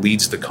 that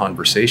leads the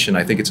conversation.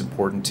 I think it's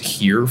important to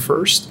hear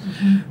first,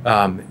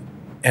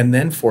 and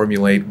then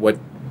formulate what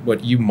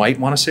you might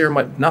want to say or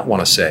might not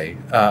want to say.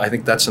 I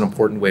think that's an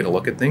important way to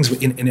look at things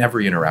in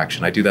every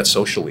interaction. I do that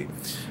socially.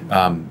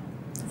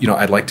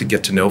 I'd like to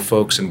get to know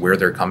folks and where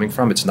they're coming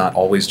from. It's not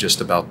always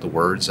just about the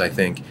words. I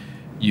think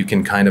you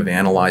can kind of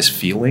analyze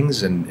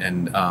feelings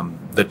and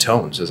the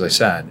tones, as I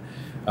said.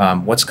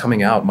 What's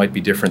coming out might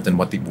be different than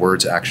what the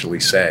words actually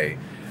say.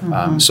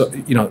 Mm-hmm. So,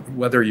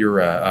 whether you're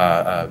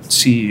a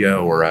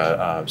CEO or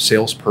a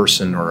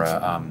salesperson or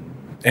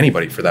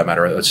anybody for that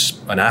matter,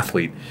 an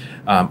athlete,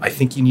 I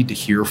think you need to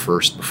hear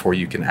first before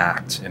you can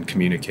act and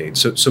communicate.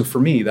 So for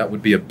me, that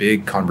would be a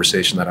big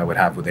conversation that I would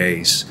have with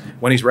Ace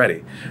when he's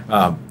ready.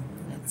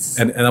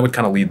 And that would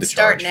kind of lead the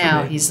charge. Start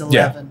now. He's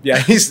 11. Yeah,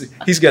 he's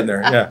getting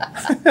there.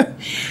 Yeah.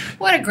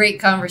 What a great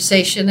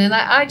conversation. And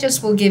I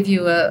just will give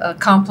you a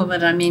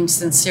compliment. I mean,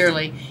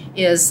 sincerely,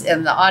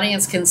 and the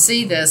audience can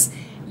see this.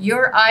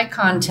 Your eye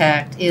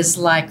contact is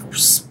like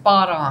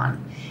spot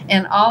on.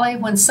 And Ollie,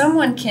 when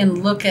someone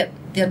can look at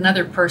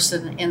another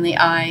person in the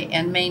eye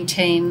and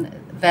maintain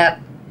that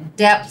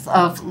depth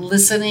of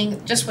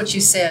listening, just what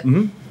you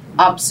said,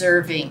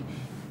 observing,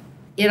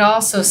 it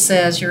also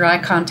says, your eye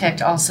contact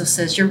also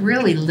says you're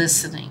really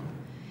listening.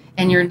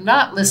 And you're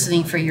not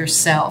listening for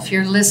yourself.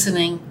 You're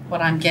listening,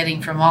 what I'm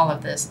getting from all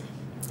of this,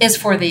 is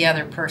for the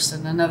other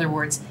person. In other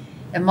words,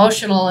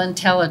 emotional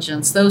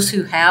intelligence, those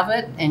who have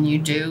it, and you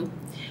do,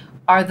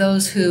 are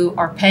those who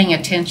are paying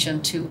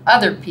attention to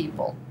other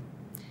people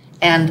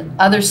and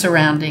other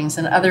surroundings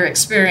and other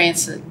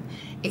experiences,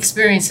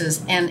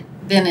 and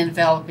then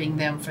enveloping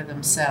them for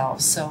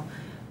themselves. So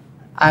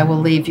I will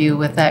leave you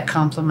with that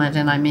compliment,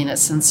 and I mean it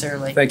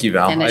sincerely. Thank you,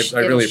 Val. I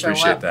really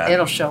appreciate that.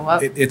 It'll show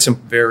up. It's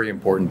very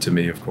important to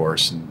me, of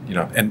course,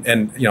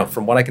 and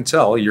from what I can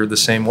tell, you're the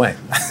same way.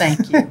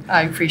 Thank you.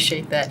 I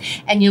appreciate that.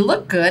 And you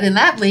look good, and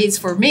that leads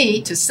for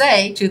me to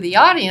say to the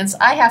audience,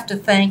 I have to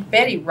thank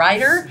Betty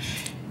Ryder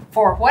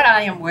for what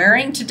I am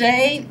wearing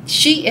today.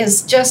 She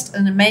is just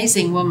an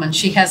amazing woman.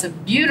 She has a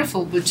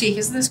beautiful boutique.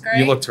 Isn't this great?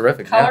 You look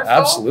terrific. Colorful. Yeah,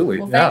 absolutely.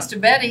 Well, thanks to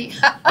Betty.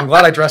 I'm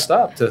glad I dressed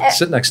up to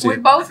sit next to you. We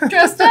both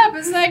dressed up.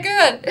 Isn't that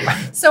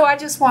good? So I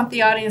just want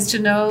the audience to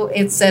know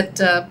it's at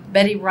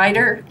Betty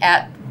Ryder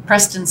at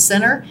Preston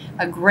Center,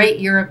 a great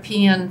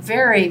European,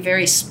 very,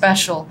 very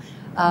special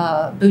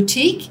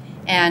boutique.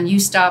 And you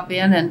stop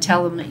in and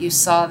tell them that you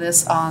saw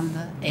this on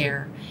the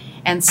air.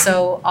 And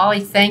so, Ollie,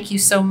 thank you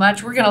so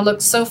much. We're going to look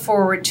so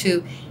forward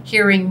to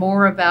hearing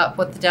more about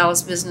what the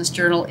Dallas Business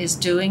Journal is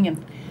doing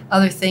and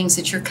other things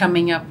that you're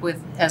coming up with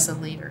as a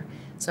leader.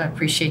 So I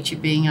appreciate you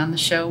being on the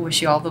show.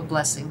 Wish you all the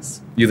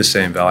blessings. You the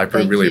same, Val. I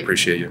really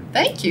appreciate you.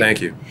 Thank you.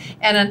 Thank you.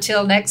 And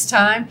until next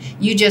time,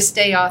 you just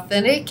stay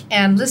authentic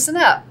and listen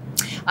up.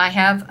 I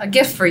have a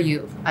gift for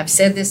you. I've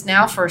said this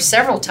now for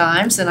several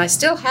times, and I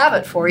still have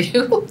it for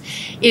you.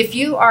 If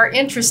you are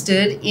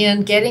interested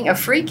in getting a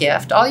free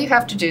gift, all you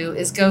have to do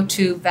is go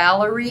to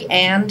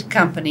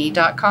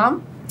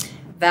valerieandcompany.com,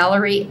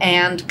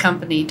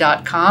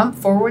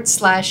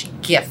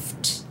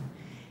 valerieandcompany.com/gift.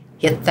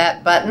 Hit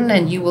that button,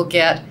 and you will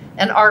get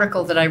an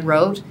article that I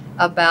wrote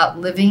about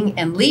living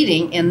and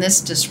leading in this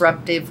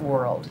disruptive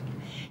world.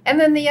 And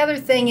then the other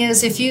thing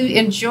is, if you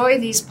enjoy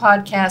these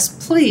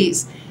podcasts,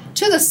 please,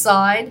 to the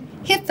side,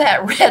 hit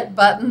that red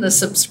button, the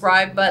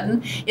subscribe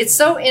button. It's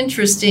so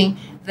interesting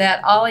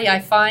that, Ollie, I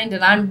find,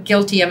 and I'm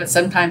guilty of it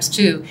sometimes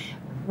too,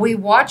 we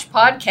watch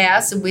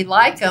podcasts and we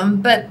like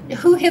them, but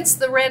who hits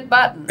the red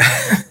button?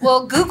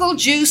 Well, Google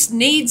Juice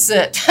needs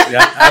it.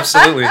 Yeah,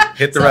 absolutely.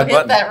 Hit the red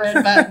button. Hit that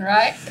red button,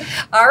 right?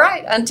 All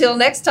right. Until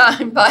next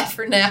time, bye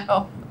for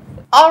now.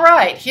 All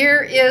right.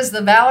 Here is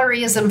the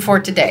Valerieism for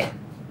today.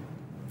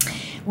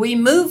 We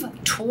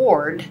move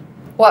toward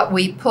what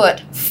we put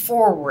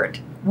forward.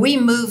 We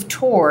move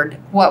toward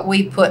what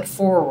we put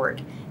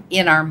forward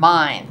in our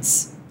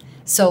minds.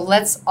 So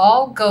let's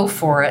all go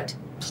for it.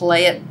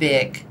 Play it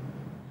big.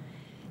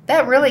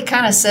 That really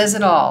kind of says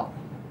it all.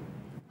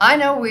 I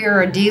know we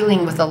are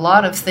dealing with a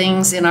lot of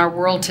things in our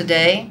world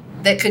today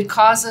that could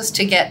cause us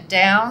to get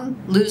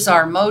down, lose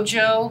our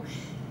mojo,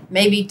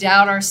 maybe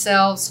doubt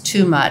ourselves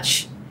too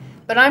much.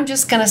 But I'm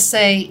just going to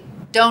say,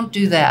 don't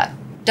do that.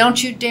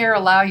 Don't you dare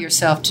allow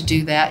yourself to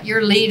do that.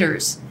 You're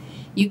leaders.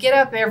 You get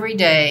up every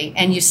day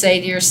and you say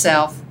to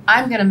yourself,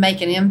 I'm going to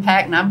make an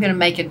impact and I'm going to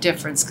make a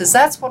difference, because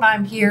that's what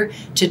I'm here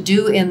to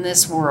do in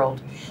this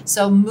world.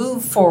 So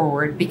move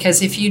forward,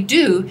 because if you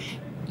do,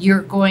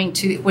 you're going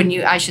to,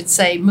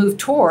 move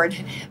toward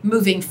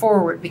moving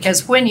forward,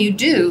 because when you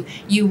do,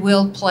 you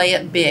will play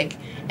it big.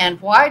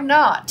 And why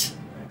not?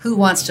 Who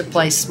wants to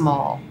play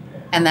small?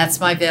 And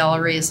that's my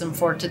Valerieism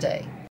for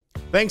today.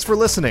 Thanks for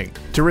listening.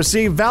 To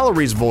receive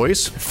Valerie's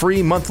voice,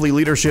 free monthly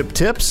leadership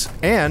tips,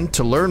 and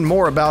to learn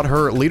more about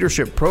her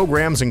leadership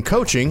programs and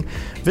coaching,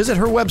 visit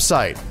her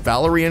website,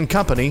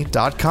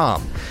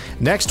 valerieandcompany.com.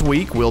 Next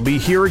week, we'll be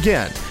here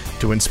again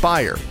to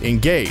inspire,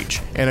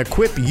 engage, and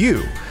equip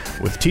you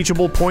with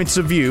teachable points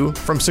of view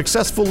from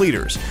successful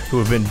leaders who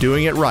have been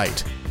doing it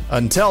right.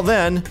 Until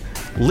then,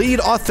 lead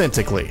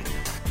authentically.